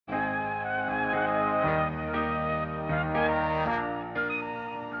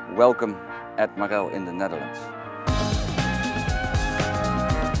Welcome at Marel in the Netherlands.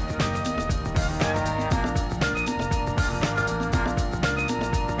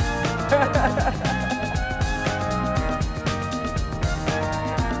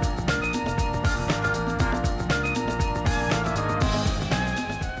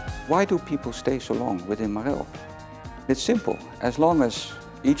 Why do people stay so long within Marel? It's simple. As long as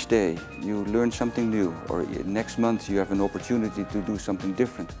each day you learn something new, or next month you have an opportunity to do something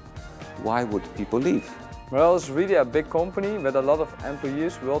different, why would people leave? Marel is really a big company with a lot of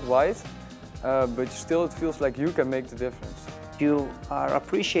employees worldwide, but still it feels like you can make the difference. You are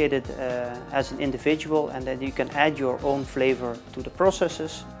appreciated as an individual, and that you can add your own flavor to the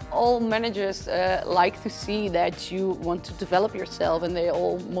processes. All managers like to see that you want to develop yourself, and they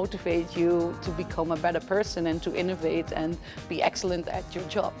all motivate you to become a better person and to innovate and be excellent at your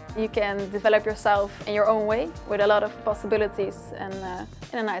job. You can develop yourself in your own way with a lot of possibilities and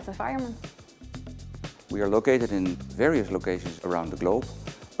in a nice environment. We are located in various locations around the globe,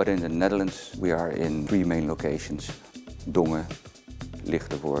 but in the Netherlands we are in 3 main locations: Dongen,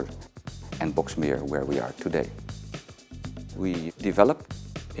 Lichtenvoorde and Boxmeer, where we are today. We develop,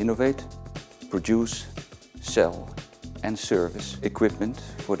 innovate, produce, sell and service equipment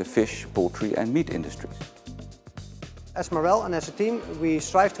for the fish, poultry and meat industries. As Marel and as a team, we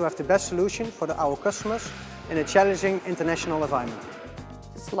strive to have the best solution for our customers in a challenging international environment.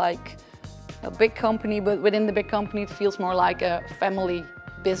 It's like a big company, but within the big company it feels more like a family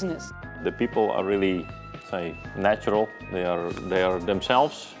business. The people are really, natural. They are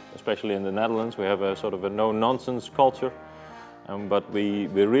themselves, especially in the Netherlands. We have a sort of a no-nonsense culture. But we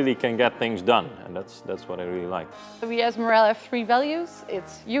really can get things done, and that's what I really like. We as Marel have 3 values.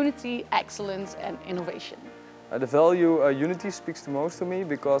 It's unity, excellence and innovation. The value unity speaks the most to me,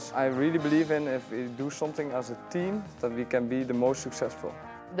 because I really believe in if we do something as a team, that we can be the most successful.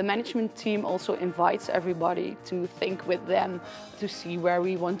 The management team also invites everybody to think with them to see where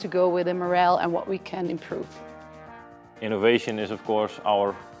we want to go with the Marel and what we can improve. Innovation is of course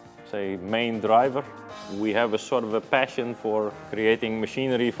our main driver. We have a sort of a passion for creating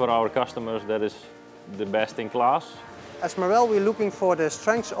machinery for our customers that is the best in class. As Marel, we're looking for the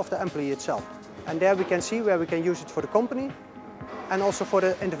strengths of the employee itself. And there we can see where we can use it for the company and also for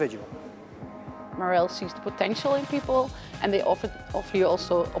the individual. Marel sees the potential in people, and they offer you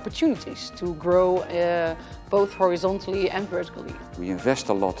also opportunities to grow both horizontally and vertically. We invest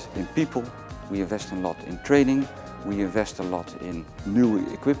a lot in people, we invest a lot in training, we invest a lot in new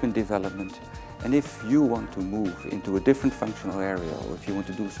equipment development. And if you want to move into a different functional area, or if you want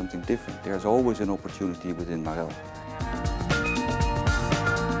to do something different, there's always an opportunity within Marel.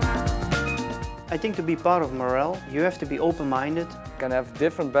 I think to be part of Marel, you have to be open-minded. You can have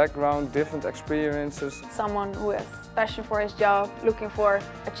different background, different experiences. Someone who has passion for his job, looking for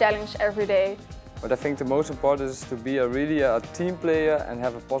a challenge every day. But I think the most important is to be really a team player and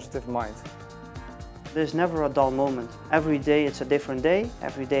have a positive mind. There's never a dull moment. Every day it's a different day.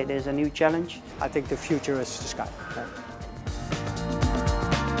 Every day there's a new challenge. I think the future is the sky.